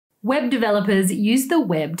Web developers use the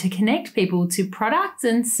web to connect people to products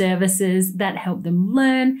and services that help them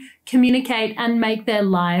learn, communicate, and make their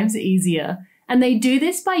lives easier. And they do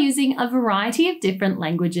this by using a variety of different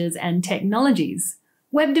languages and technologies.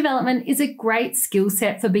 Web development is a great skill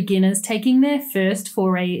set for beginners taking their first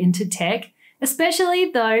foray into tech,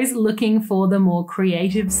 especially those looking for the more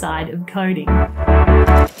creative side of coding.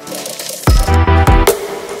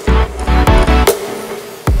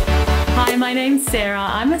 Hi, my name's Sarah.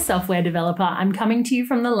 I'm a software developer. I'm coming to you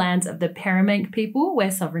from the lands of the Paramank people where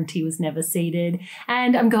sovereignty was never ceded,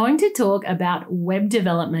 and I'm going to talk about web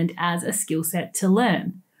development as a skill set to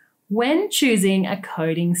learn. When choosing a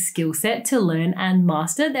coding skill set to learn and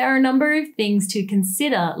master, there are a number of things to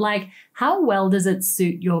consider, like how well does it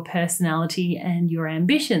suit your personality and your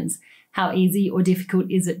ambitions? How easy or difficult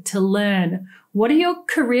is it to learn? What are your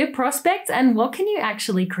career prospects and what can you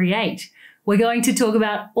actually create? We're going to talk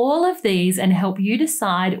about all of these and help you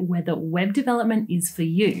decide whether web development is for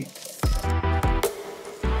you.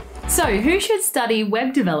 So, who should study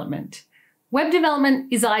web development? Web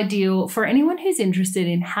development is ideal for anyone who's interested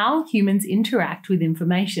in how humans interact with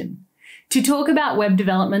information. To talk about web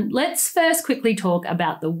development, let's first quickly talk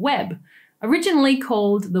about the web. Originally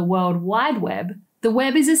called the World Wide Web, the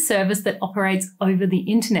web is a service that operates over the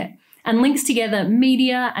internet and links together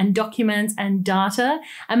media and documents and data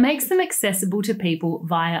and makes them accessible to people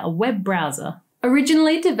via a web browser.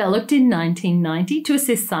 Originally developed in 1990 to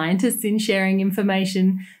assist scientists in sharing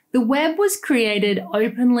information, the web was created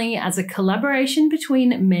openly as a collaboration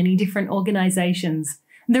between many different organizations.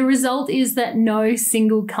 The result is that no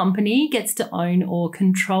single company gets to own or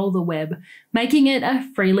control the web, making it a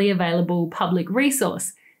freely available public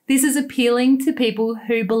resource. This is appealing to people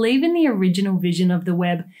who believe in the original vision of the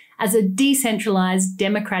web as a decentralized,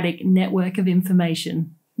 democratic network of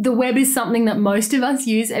information. The web is something that most of us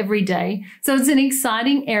use every day, so it's an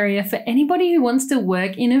exciting area for anybody who wants to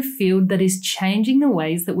work in a field that is changing the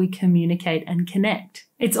ways that we communicate and connect.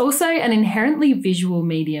 It's also an inherently visual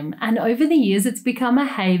medium, and over the years it's become a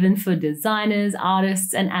haven for designers,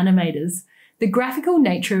 artists, and animators. The graphical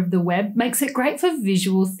nature of the web makes it great for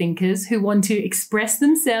visual thinkers who want to express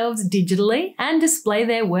themselves digitally and display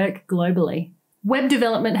their work globally. Web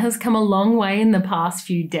development has come a long way in the past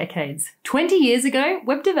few decades. 20 years ago,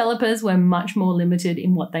 web developers were much more limited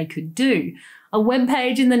in what they could do. A web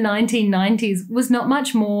page in the 1990s was not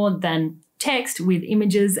much more than text with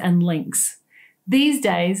images and links. These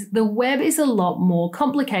days, the web is a lot more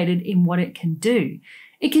complicated in what it can do.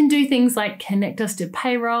 It can do things like connect us to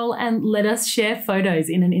payroll and let us share photos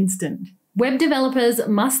in an instant. Web developers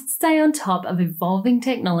must stay on top of evolving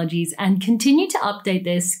technologies and continue to update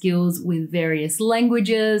their skills with various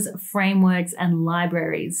languages, frameworks, and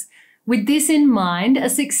libraries. With this in mind, a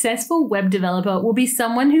successful web developer will be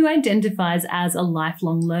someone who identifies as a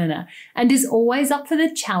lifelong learner and is always up for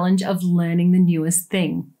the challenge of learning the newest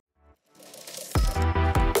thing.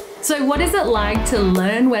 So, what is it like to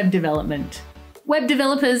learn web development? Web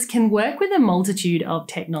developers can work with a multitude of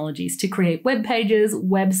technologies to create web pages,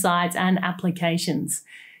 websites, and applications.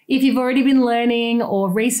 If you've already been learning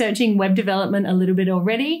or researching web development a little bit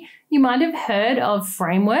already, you might have heard of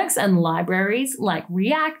frameworks and libraries like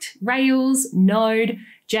React, Rails, Node,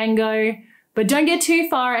 Django, but don't get too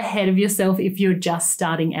far ahead of yourself if you're just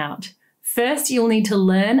starting out. First, you'll need to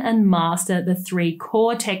learn and master the three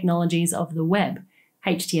core technologies of the web: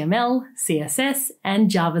 HTML, CSS, and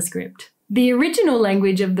JavaScript. The original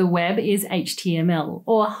language of the web is HTML,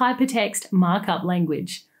 or Hypertext Markup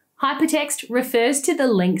Language. Hypertext refers to the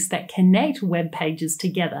links that connect web pages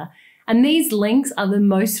together, and these links are the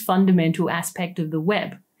most fundamental aspect of the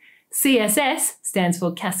web. CSS stands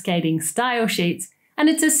for Cascading Style Sheets, and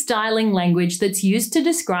it's a styling language that's used to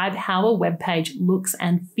describe how a web page looks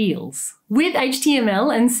and feels. With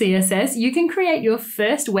HTML and CSS, you can create your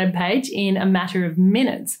first web page in a matter of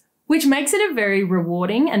minutes, which makes it a very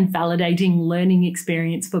rewarding and validating learning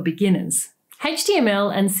experience for beginners.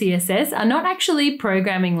 HTML and CSS are not actually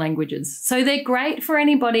programming languages, so they're great for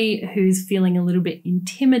anybody who's feeling a little bit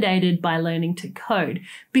intimidated by learning to code,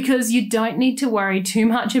 because you don't need to worry too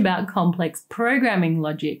much about complex programming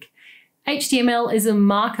logic. HTML is a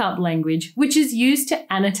markup language which is used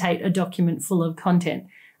to annotate a document full of content,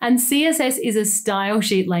 and CSS is a style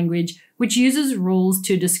sheet language which uses rules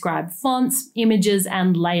to describe fonts, images,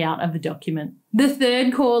 and layout of a document. The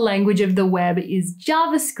third core language of the web is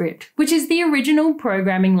JavaScript, which is the original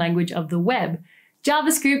programming language of the web.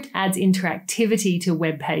 JavaScript adds interactivity to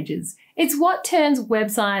web pages. It's what turns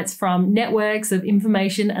websites from networks of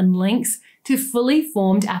information and links to fully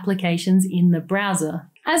formed applications in the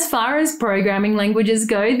browser. As far as programming languages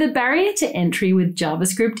go, the barrier to entry with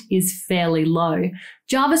JavaScript is fairly low.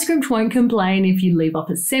 JavaScript won't complain if you leave off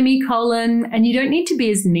a semicolon, and you don't need to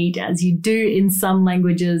be as neat as you do in some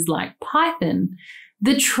languages like Python.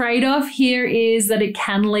 The trade-off here is that it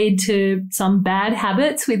can lead to some bad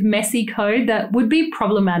habits with messy code that would be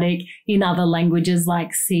problematic in other languages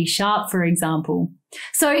like C#, for example.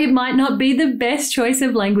 So it might not be the best choice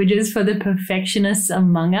of languages for the perfectionists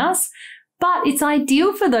among us, but it's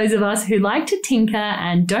ideal for those of us who like to tinker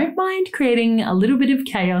and don't mind creating a little bit of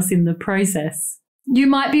chaos in the process. You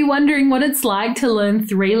might be wondering what it's like to learn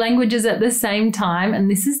 3 languages at the same time, and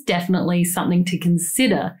this is definitely something to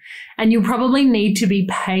consider. And you'll probably need to be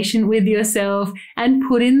patient with yourself and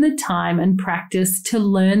put in the time and practice to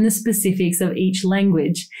learn the specifics of each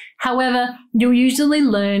language. However, you'll usually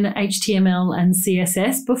learn HTML and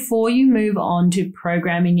CSS before you move on to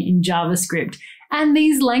programming in JavaScript. And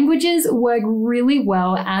these languages work really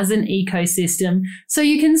well as an ecosystem, so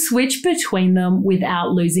you can switch between them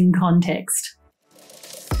without losing context.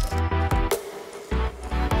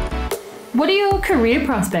 What are your career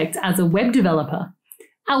prospects as a web developer?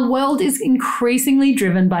 Our world is increasingly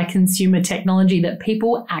driven by consumer technology that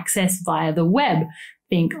people access via the web.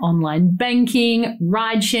 Think online banking,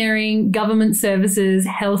 ride-sharing, government services,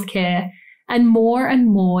 healthcare, and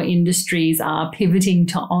more industries are pivoting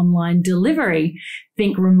to online delivery.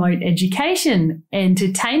 Think remote education,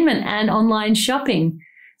 entertainment, and online shopping.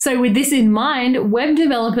 So with this in mind, web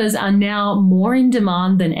developers are now more in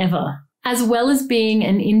demand than ever. As well as being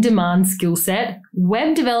an in-demand skill set,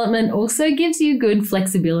 web development also gives you good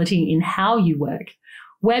flexibility in how you work.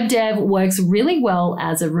 Web dev works really well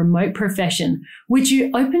as a remote profession, which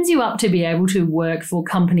opens you up to be able to work for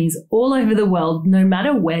companies all over the world, no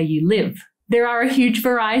matter where you live. There are a huge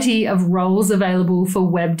variety of roles available for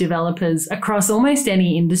web developers across almost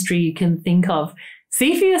any industry you can think of.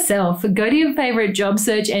 See for yourself, go to your favorite job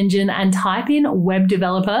search engine and type in web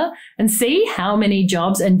developer and see how many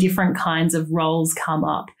jobs and different kinds of roles come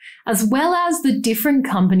up, as well as the different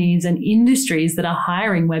companies and industries that are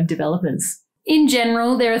hiring web developers. In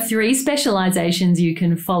general, there are 3 specializations you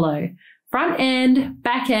can follow: front end,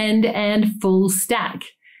 back end, and full stack.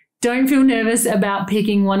 Don't feel nervous about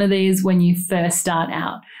picking one of these when you first start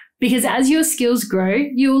out, because as your skills grow,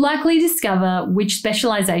 you'll likely discover which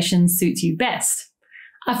specialization suits you best.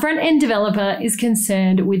 A front-end developer is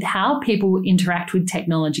concerned with how people interact with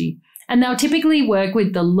technology, and they'll typically work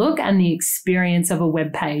with the look and the experience of a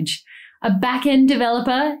web page. A back-end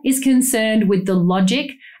developer is concerned with the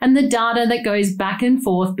logic and the data that goes back and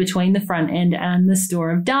forth between the front end and the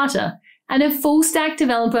store of data. And a full-stack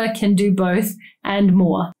developer can do both and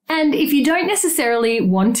more. And if you don't necessarily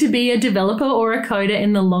want to be a developer or a coder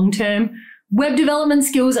in the long term, web development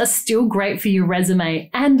skills are still great for your resume,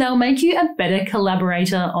 and they'll make you a better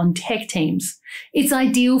collaborator on tech teams. It's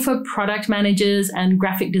ideal for product managers and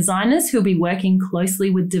graphic designers who'll be working closely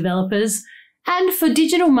with developers, and for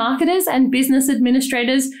digital marketers and business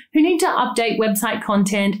administrators who need to update website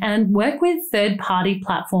content and work with third-party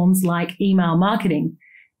platforms like email marketing.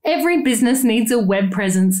 Every business needs a web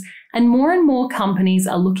presence, and more companies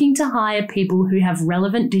are looking to hire people who have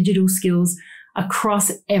relevant digital skills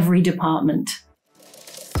across every department.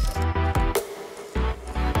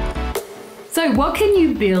 So what can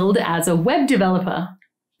you build as a web developer?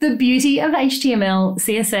 The beauty of HTML,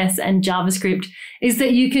 CSS, and JavaScript is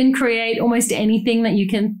that you can create almost anything that you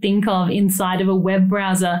can think of inside of a web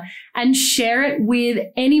browser and share it with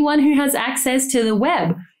anyone who has access to the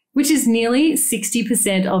web, which is nearly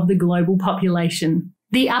 60% of the global population.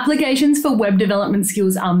 The applications for web development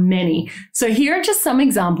skills are many, so here are just some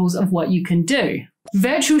examples of what you can do.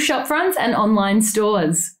 Virtual shopfronts and online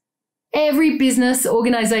stores. Every business,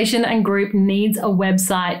 organization, and group needs a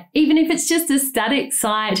website, even if it's just a static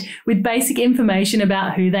site with basic information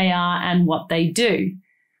about who they are and what they do.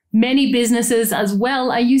 Many businesses as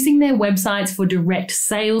well are using their websites for direct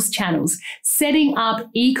sales channels, setting up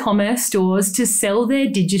e-commerce stores to sell their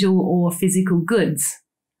digital or physical goods.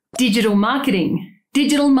 Digital marketing.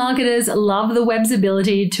 Digital marketers love the web's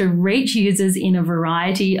ability to reach users in a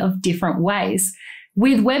variety of different ways.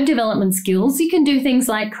 With web development skills, you can do things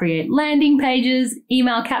like create landing pages,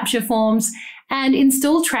 email capture forms, and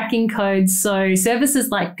install tracking codes so services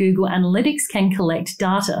like Google Analytics can collect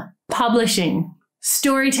data. Publishing.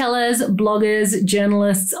 Storytellers, bloggers,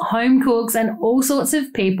 journalists, home cooks, and all sorts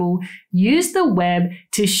of people use the web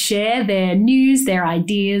to share their news, their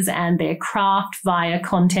ideas, and their craft via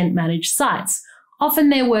content managed sites. Often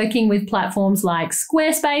they're working with platforms like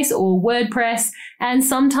Squarespace or WordPress, and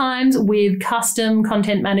sometimes with custom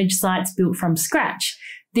content managed sites built from scratch.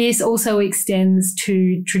 This also extends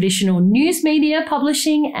to traditional news media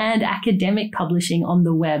publishing and academic publishing on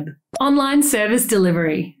the web. Online service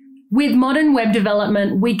delivery. With modern web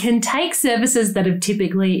development, we can take services that have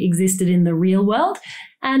typically existed in the real world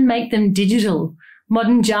and make them digital.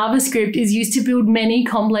 Modern JavaScript is used to build many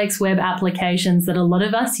complex web applications that a lot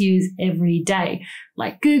of us use every day,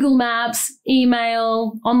 like Google Maps,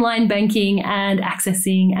 email, online banking, and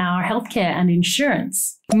accessing our healthcare and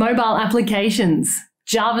insurance. Mobile applications.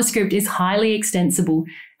 JavaScript is highly extensible,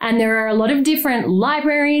 and there are a lot of different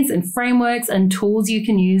libraries and frameworks and tools you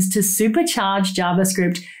can use to supercharge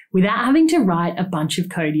JavaScript without having to write a bunch of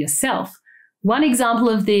code yourself. One example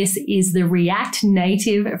of this is the React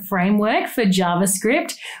Native framework for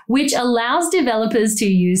JavaScript, which allows developers to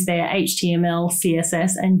use their HTML,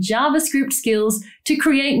 CSS, and JavaScript skills to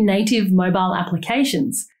create native mobile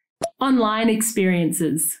applications. Online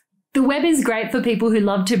experiences. The web is great for people who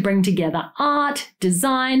love to bring together art,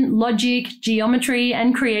 design, logic, geometry,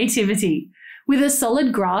 and creativity. With a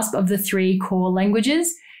solid grasp of the 3 core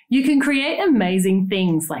languages, you can create amazing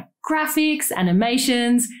things like graphics,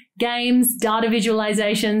 animations, games, data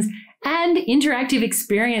visualizations, and interactive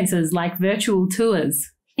experiences like virtual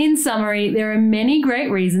tours. In summary, there are many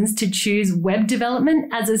great reasons to choose web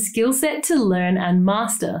development as a skill set to learn and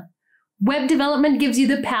master. Web development gives you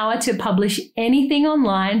the power to publish anything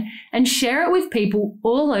online and share it with people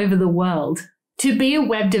all over the world. To be a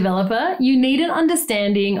web developer, you need an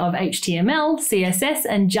understanding of HTML, CSS,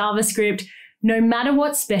 and JavaScript, no matter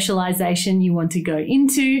what specialization you want to go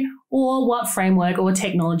into or what framework or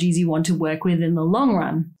technologies you want to work with in the long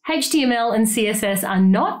run. HTML and CSS are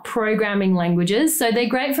not programming languages, so they're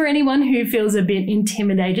great for anyone who feels a bit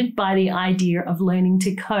intimidated by the idea of learning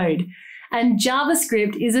to code. And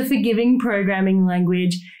JavaScript is a forgiving programming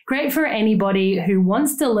language, great for anybody who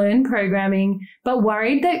wants to learn programming but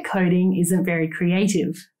worried that coding isn't very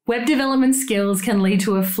creative. Web development skills can lead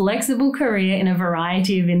to a flexible career in a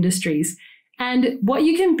variety of industries. And what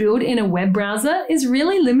you can build in a web browser is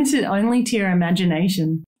really limited only to your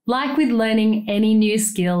imagination. Like with learning any new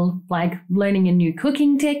skill, like learning a new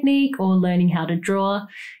cooking technique or learning how to draw,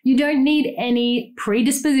 you don't need any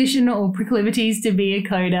predisposition or proclivities to be a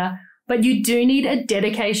coder, but you do need a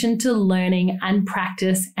dedication to learning and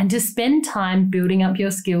practice and to spend time building up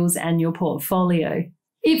your skills and your portfolio.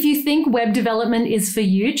 If you think web development is for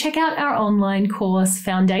you, check out our online course,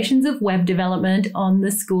 Foundations of Web Development on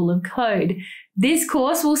the School of Code. This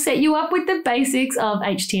course will set you up with the basics of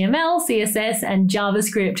HTML, CSS, and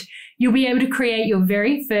JavaScript. You'll be able to create your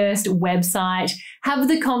very first website, have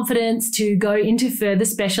the confidence to go into further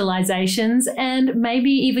specializations, and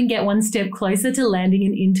maybe even get one step closer to landing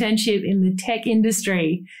an internship in the tech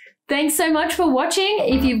industry. Thanks so much for watching.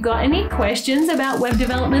 If you've got any questions about web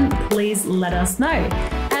development, please let us know.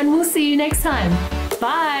 And we'll see you next time.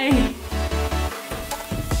 Bye.